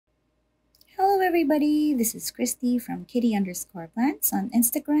everybody, this is Christy from kitty_plants on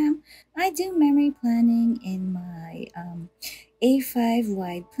Instagram. I do memory planning in my A5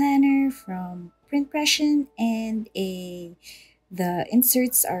 wide planner from Printpression and the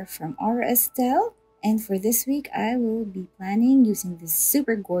inserts are from Aura Estelle. And for this week, I will be planning using this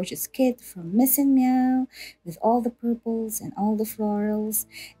super gorgeous kit from Miss and Meow with all the purples and all the florals.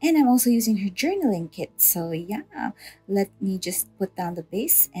 And I'm also using her journaling kit. So yeah, let me just put down the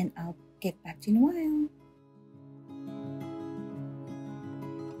base and I'll get back to you in a while.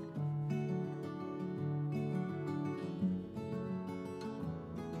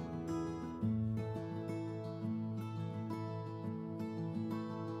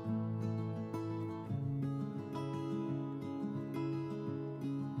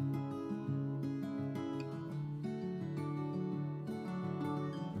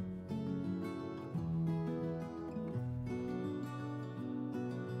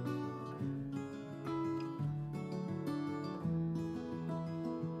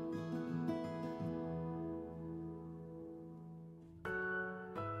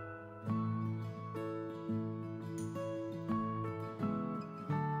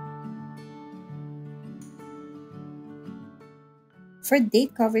 For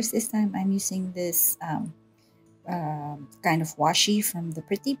date covers this time, I'm using this kind of washi from the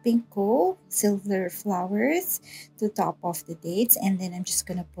Pretty Pink Co. Silver Flowers to top off the dates. And then I'm just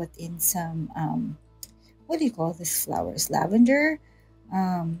going to put in some, what do you call this flowers? Lavender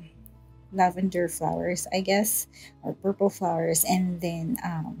flowers, I guess, or purple flowers. And then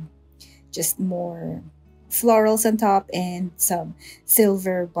just more florals on top and some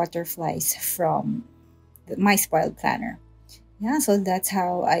silver butterflies from my spoiled planner. Yeah, so that's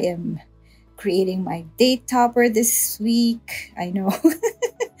how I am creating my date topper this week. I know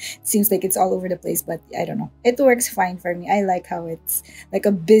it seems like it's all over the place, but I don't know. It works fine for me. I like how it's like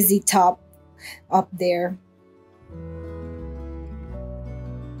a busy top up there.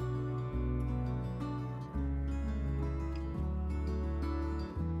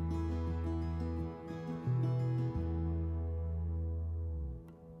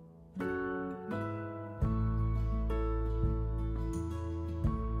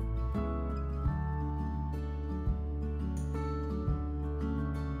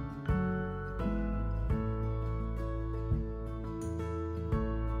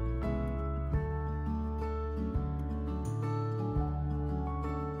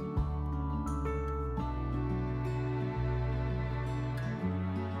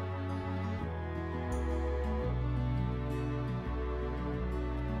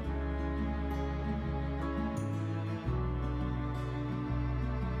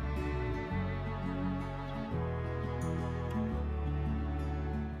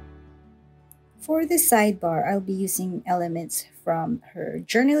 For the sidebar, I'll be using elements from her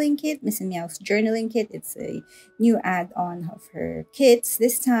journaling kit, Miss and Meow's journaling kit. It's a new add-on of her kits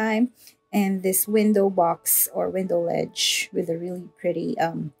this time. And this window box or window ledge with a really pretty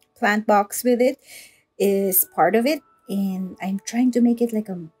plant box with it is part of it. And I'm trying to make it like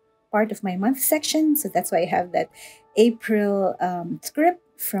a part of my month section. So that's why I have that April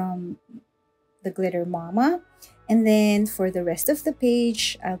script from the Glitter Mama. And then for the rest of the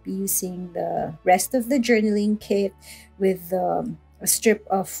page, I'll be using the rest of the journaling kit with a strip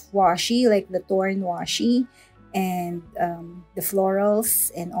of washi, like the torn washi, and the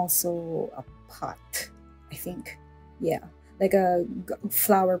florals, and also a pot, I think. Yeah, like a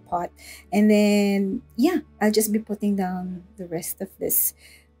flower pot. And then, yeah, I'll just be putting down the rest of this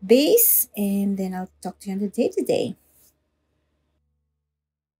base, and then I'll talk to you on the day today.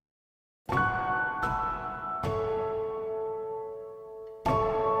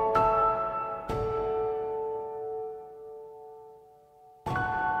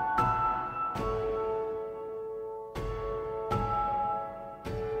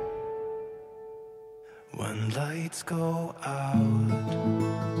 When lights go out,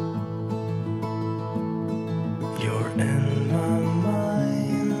 you're in my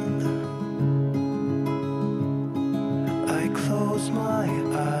mind. I close my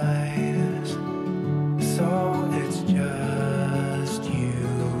eyes, so it's just you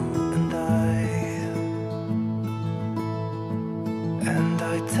and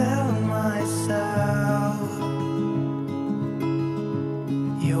I tell myself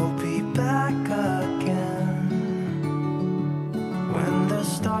you'll be back again. When the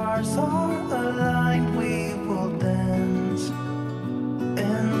stars are aligned, we will dance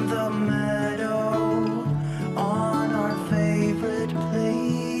in the meadow on our favorite place.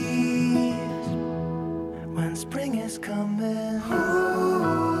 When spring is coming,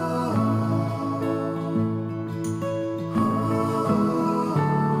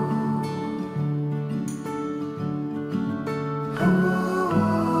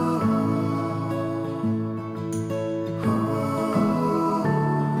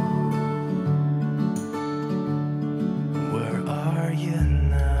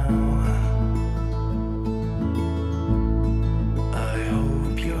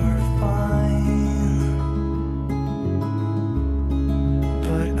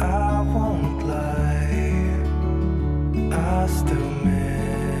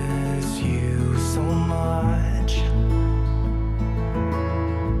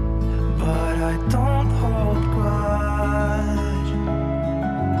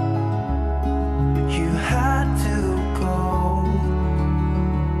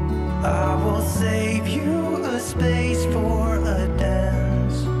 save you a space for a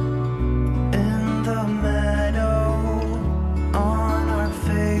dance in the meadow on our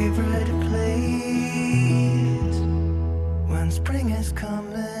favorite place when spring is coming.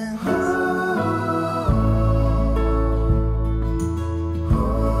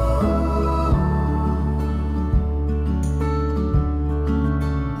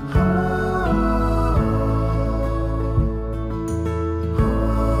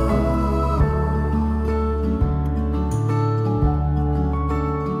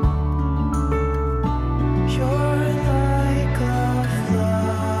 You're like a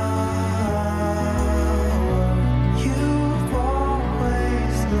flower you've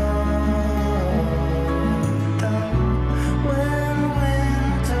always loved. When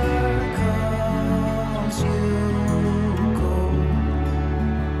winter comes, you go.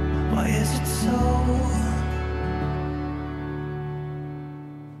 Why is it so?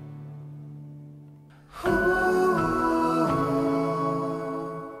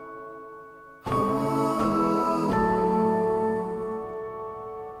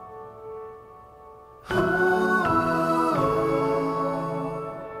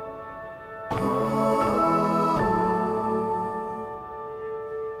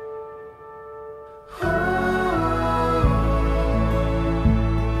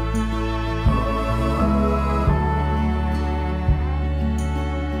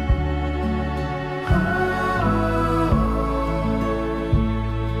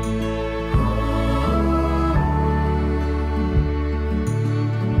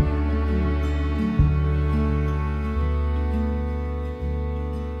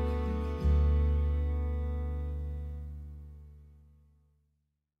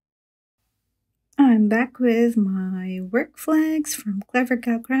 I'm back with my work flags from Clever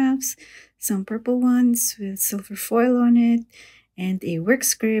Cow Crafts, some purple ones with silver foil on it, and a work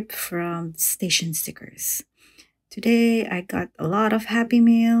script from Station Stickers. Today I got a lot of Happy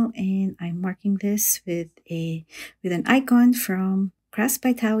Meal, and I'm marking this with an icon from Crafts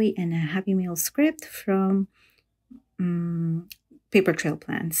by Towie and a Happy Meal script from um, Paper Trail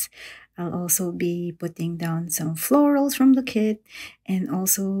Plants. I'll also be putting down some florals from the kit, and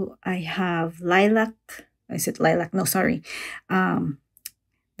also I have lilac. Is it lilac? No, sorry. Um,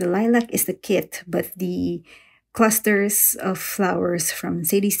 the lilac is the kit, but the clusters of flowers from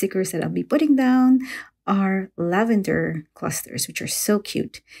Sadie stickers that I'll be putting down are lavender clusters, which are so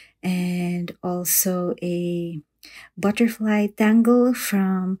cute, and also a butterfly tangle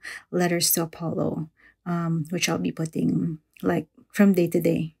from Letters to Apollo, which I'll be putting like from day to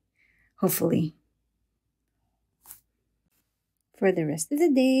day, hopefully. For the rest of the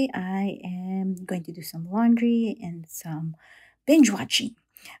day, I am going to do some laundry and some binge watching.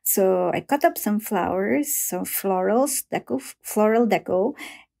 So I cut up some flowers, some floral deco,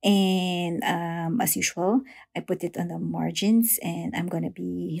 and as usual, I put it on the margins, and I'm gonna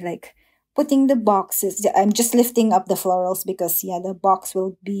be like putting the boxes. I'm just lifting up the florals because yeah, the box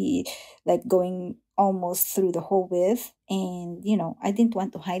will be like going almost through the whole width, and I didn't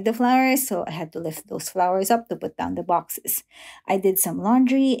want to hide the flowers, so I had to lift those flowers up to put down the boxes. I did some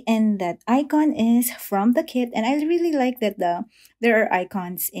laundry, and that icon is from the kit, and I really like that there are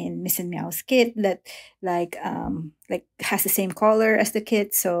icons in Miss and Meow's kit that like has the same color as the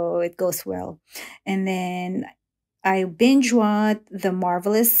kit, so it goes well. And then I binge watched The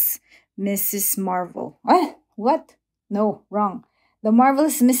Marvelous Mrs. Marvel. What? No, wrong. The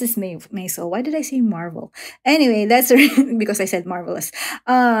Marvelous Mrs. Maisel. Why did I say Marvel? Anyway, that's because I said marvelous.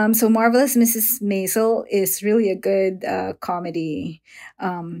 So Marvelous Mrs. Maisel is really a good comedy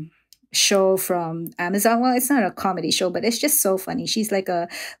show from Amazon. Well, it's not a comedy show, but it's just so funny. She's like a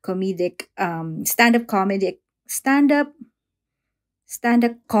comedic stand-up comedic stand-up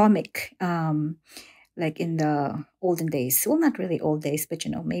stand-up comic like in the olden days. Well, not really old days, but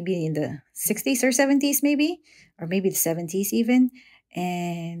maybe in the 60s or 70s, maybe, or maybe the 70s even.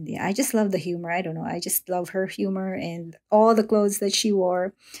 And yeah, I just love the humor. I don't know. I just love her humor and all the clothes that she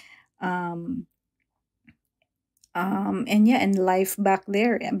wore. Um, and yeah, and life back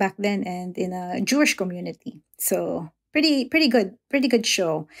then, and in a Jewish community. So pretty good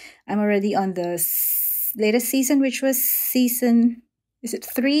show. I'm already on the latest season, which was season, is it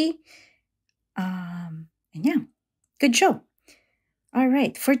 3? And yeah, good show. All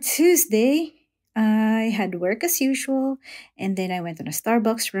right, for Tuesday, I had work as usual, and then I went on a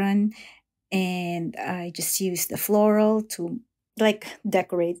Starbucks run, and I just used the floral to like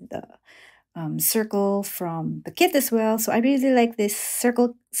decorate the circle from the kit as well. So I really like this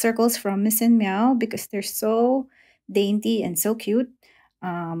circles from Miss and Meow because they're so dainty and so cute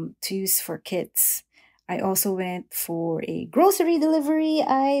to use for kids. I also went for a grocery delivery.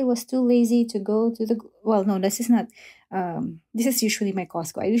 I was too lazy to go to the, well, no, this is not, this is usually my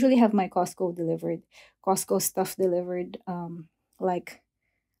Costco. I usually have my Costco delivered, Costco stuff delivered, like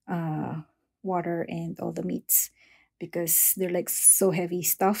uh, water and all the meats, because they're like so heavy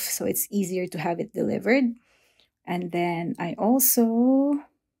stuff. So it's easier to have it delivered. And then I also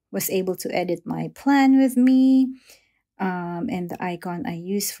was able to edit my plan with me. And the icon I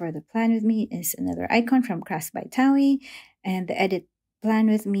use for the plan with me is another icon from Craft by Towie. And the edit plan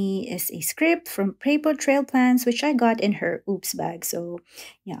with me is a script from Paper Trail Plans, which I got in her Oops bag. So,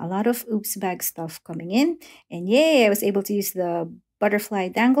 yeah, a lot of Oops bag stuff coming in. And yay, I was able to use the butterfly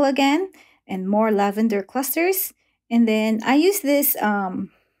dangle again and more lavender clusters. And then I use this,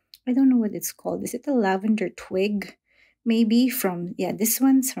 I don't know what it's called. Is it a lavender twig? Maybe from, yeah, this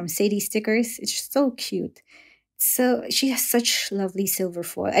one's from Sadie Stickers. It's so cute. So she has such lovely silver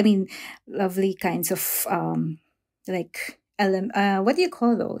foil. I mean, lovely kinds of like what do you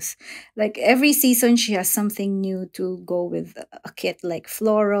call those? Like every season she has something new to go with a kit, like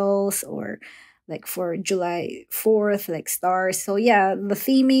florals, or like for July 4th, like stars. So yeah, the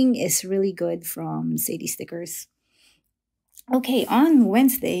theming is really good from Sadie Stickers. Okay, on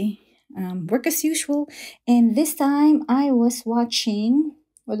Wednesday, work as usual. And this time I was watching.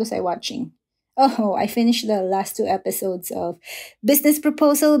 What was I watching? Oh, I finished the last two episodes of Business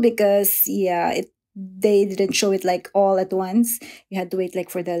Proposal because, yeah, they didn't show it like all at once. You had to wait like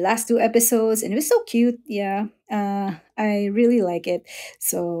for the last two episodes, and it was so cute. Yeah, I really like it.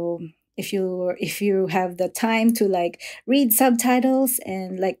 So if you have the time to like read subtitles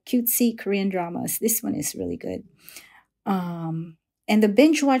and like cutesy Korean dramas, this one is really good. Um, and the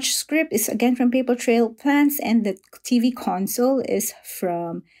binge watch script is again from Paper Trail Plans, and the TV console is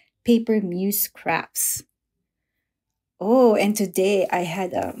from Paper Muse Crafts. Oh, and today I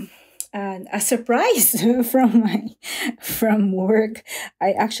had a surprise from work.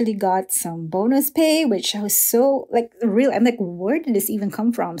 I actually got some bonus pay, which I was so like real. I'm like, where did this even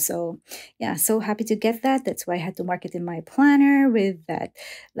come from? So yeah, so happy to get that. That's why I had to mark it in my planner with that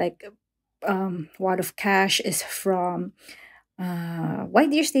like wad of cash is from White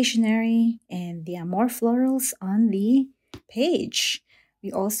Deer Stationery, and yeah, more florals on the page.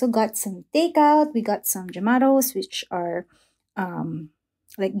 We also got some takeout. We got some gematos, which are um,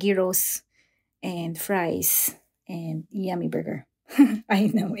 like gyros and fries and yummy burger. I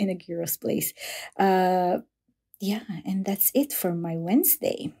know, in a gyros place. Uh, yeah, and that's it for my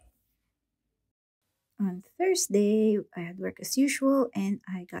Wednesday. On Thursday, I had work as usual, and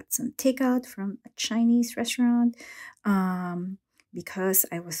I got some takeout from a Chinese restaurant um, because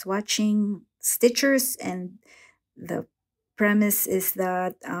I was watching Stitchers, and the premise is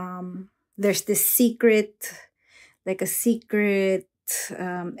that there's this secret, like a secret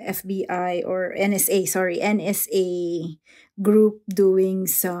FBI or NSA, sorry, NSA group doing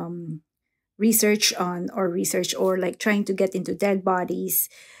some research or like trying to get into dead bodies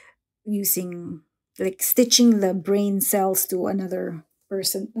using like stitching the brain cells to another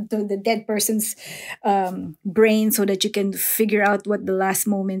person, to the dead person's brain, so that you can figure out what the last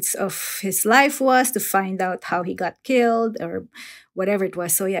moments of his life was, to find out how he got killed or whatever it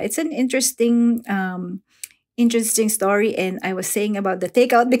was. So yeah, it's an interesting story. And I was saying about the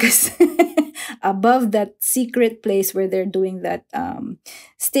takeout because above that secret place where they're doing that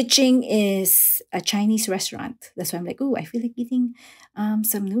stitching is a Chinese restaurant. That's why I'm like, oh, I feel like eating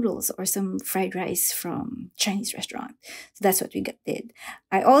some noodles or some fried rice from Chinese restaurant. So that's what we did.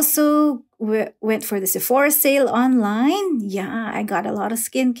 I also went for the Sephora sale online. Yeah, I got a lot of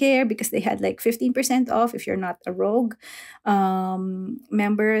skincare because they had like 15% off if you're not a Rogue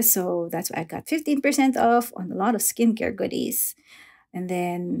member. So that's why I got 15% off on a lot of skincare goodies. And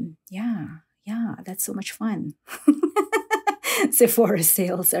then, yeah, that's so much fun. Sephora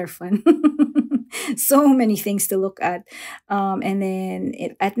sales are fun. So many things to look at. And then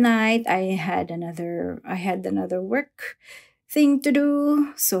at night, I had another work thing to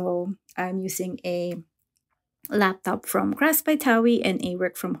do. So I'm using a laptop from Craft by Towie and a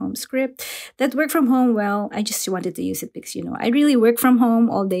work from home script. That work from home, well, I just wanted to use it because I really work from home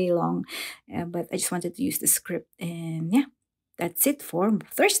all day long, but I just wanted to use the script. And yeah, that's it for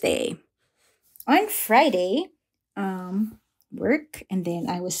Thursday. On Friday, um, work, and then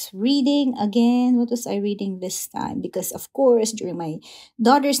I was reading again. What was I reading this time? Because of course, during my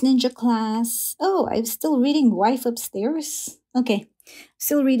daughter's ninja class, oh, I'm still reading Wife Upstairs. Okay,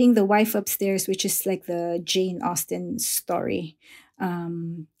 still reading The Wife Upstairs, which is like the Jane Austen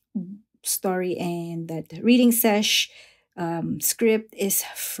um, story, and that reading sesh script is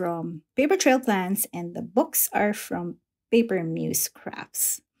from Paper Trail Plans, and the books are from Paper Muse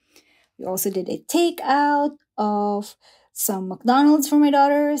Crafts. We also did a takeout of some McDonald's for my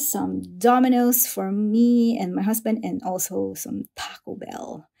daughter, some Domino's for me and my husband, and also some Taco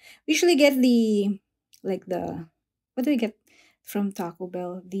Bell. We usually get the like the what do we get from Taco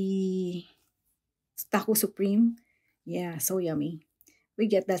Bell? The Taco Supreme. Yeah, so yummy. We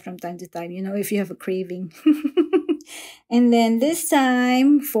get that from time to time, if you have a craving. And then this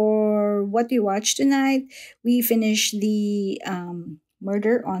time, for what we watched tonight, we finished the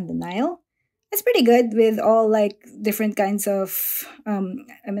Murder on the Nile. It's pretty good with all like different kinds of, I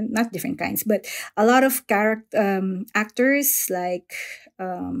mean, not different kinds, but a lot of character actors like,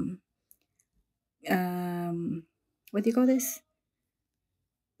 um, um, what do you call this?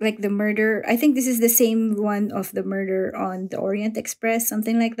 Like the murder. I think this is the same one of the murder on the Orient Express,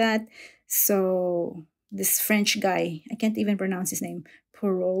 something like that. So this French guy, I can't even pronounce his name,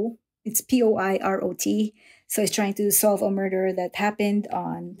 Poirot. It's Poirot. So he's trying to solve a murder that happened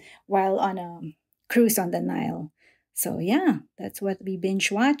on while on a cruise on the Nile. So yeah, that's what we binge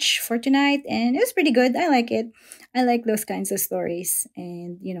watch for tonight, and it was pretty good. I like it. I like those kinds of stories,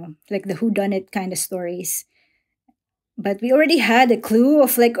 and like the whodunit kind of stories, but we already had a clue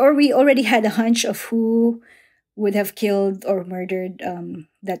of like, or we already had a hunch of who would have killed or murdered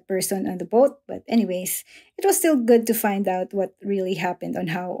that person on the boat. But anyways, it was still good to find out what really happened on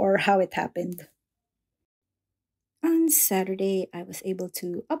how it happened. On Saturday, I was able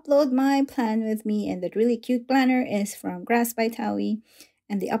to upload my plan with me, and that really cute planner is from Grass by Towie,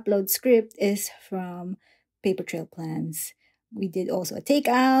 and the upload script is from Paper Trail Plans. We did also a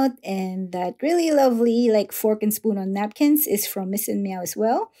takeout, and that really lovely, like fork and spoon on napkins, is from Miss and Meow as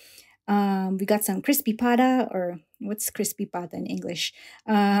well. We got some crispy pata, or what's crispy pata in English?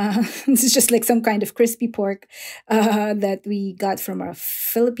 This is just like some kind of crispy pork that we got from a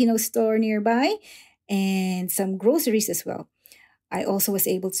Filipino store nearby, and some groceries as well. I also was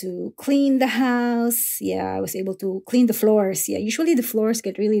able to clean the house. Yeah, I was able to clean the floors. Yeah, usually the floors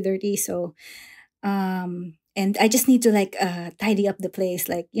get really dirty, so and I just need to like tidy up the place,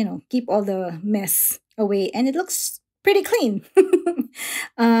 like keep all the mess away, and it looks pretty clean.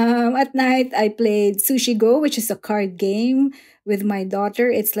 At night I played Sushi Go, which is a card game with my daughter.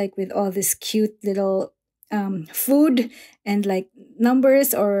 It's like with all this cute little food and like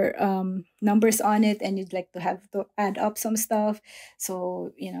numbers or numbers on it, and you'd like to have to add up some stuff.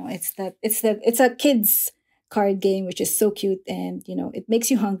 So it's a kids card game, which is so cute, and it makes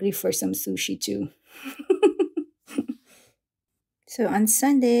you hungry for some sushi too. So on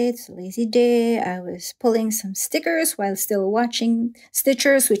Sunday, it's a lazy day. I was pulling some stickers while still watching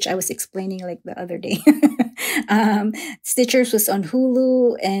Stitchers, which I was explaining like the other day. um, Stitchers was on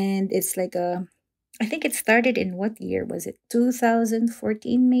Hulu, and it's like I think it started in what year was it?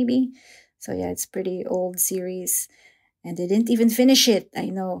 2014 maybe. So yeah, it's pretty old series, and they didn't even finish it. I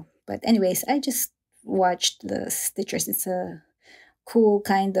know, but anyways, I just watched the Stitchers. It's a cool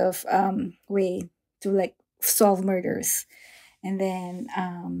kind of way to like solve murders. And then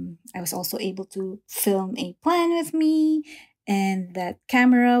I was also able to film a plan with me. And that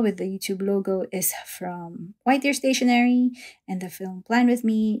camera with the YouTube logo is from White Ear Stationery. And the film plan with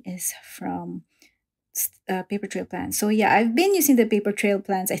me is from Paper Trail Plans. So yeah, I've been using the Paper Trail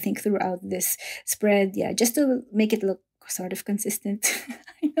Plans, I think, throughout this spread. Yeah, just to make it look sort of consistent.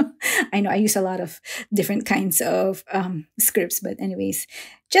 I know I use a lot of different kinds of scripts, but anyways,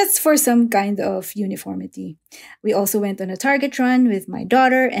 just for some kind of uniformity. We also went on a Target run with my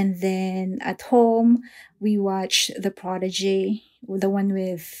daughter, and then at home we watched The Prodigy, the one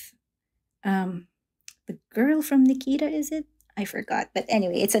with um the girl from Nikita, is it? I forgot. But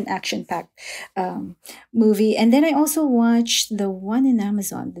anyway, it's an action packed movie. And then I also watched the one in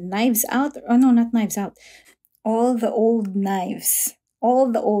Amazon, The Knives Out. Oh, no, not Knives Out. All the Old Knives.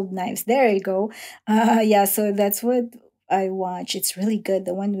 All the Old Knives. There you go. Yeah, so that's what I watch. It's really good.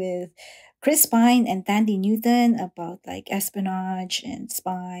 The one with Chris Pine and Tandy Newton about like espionage and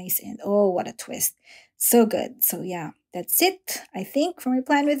spies. And oh, what a twist. So good. So yeah, that's it, I think, for my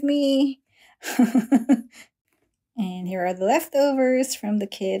plan with me. And here are the leftovers from the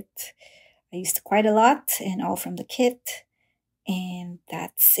kit. I used quite a lot and all from the kit. And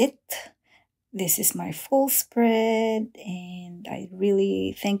that's it. This is my full spread. And I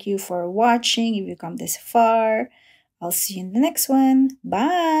really thank you for watching. If you come this far, I'll see you in the next one.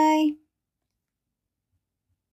 Bye.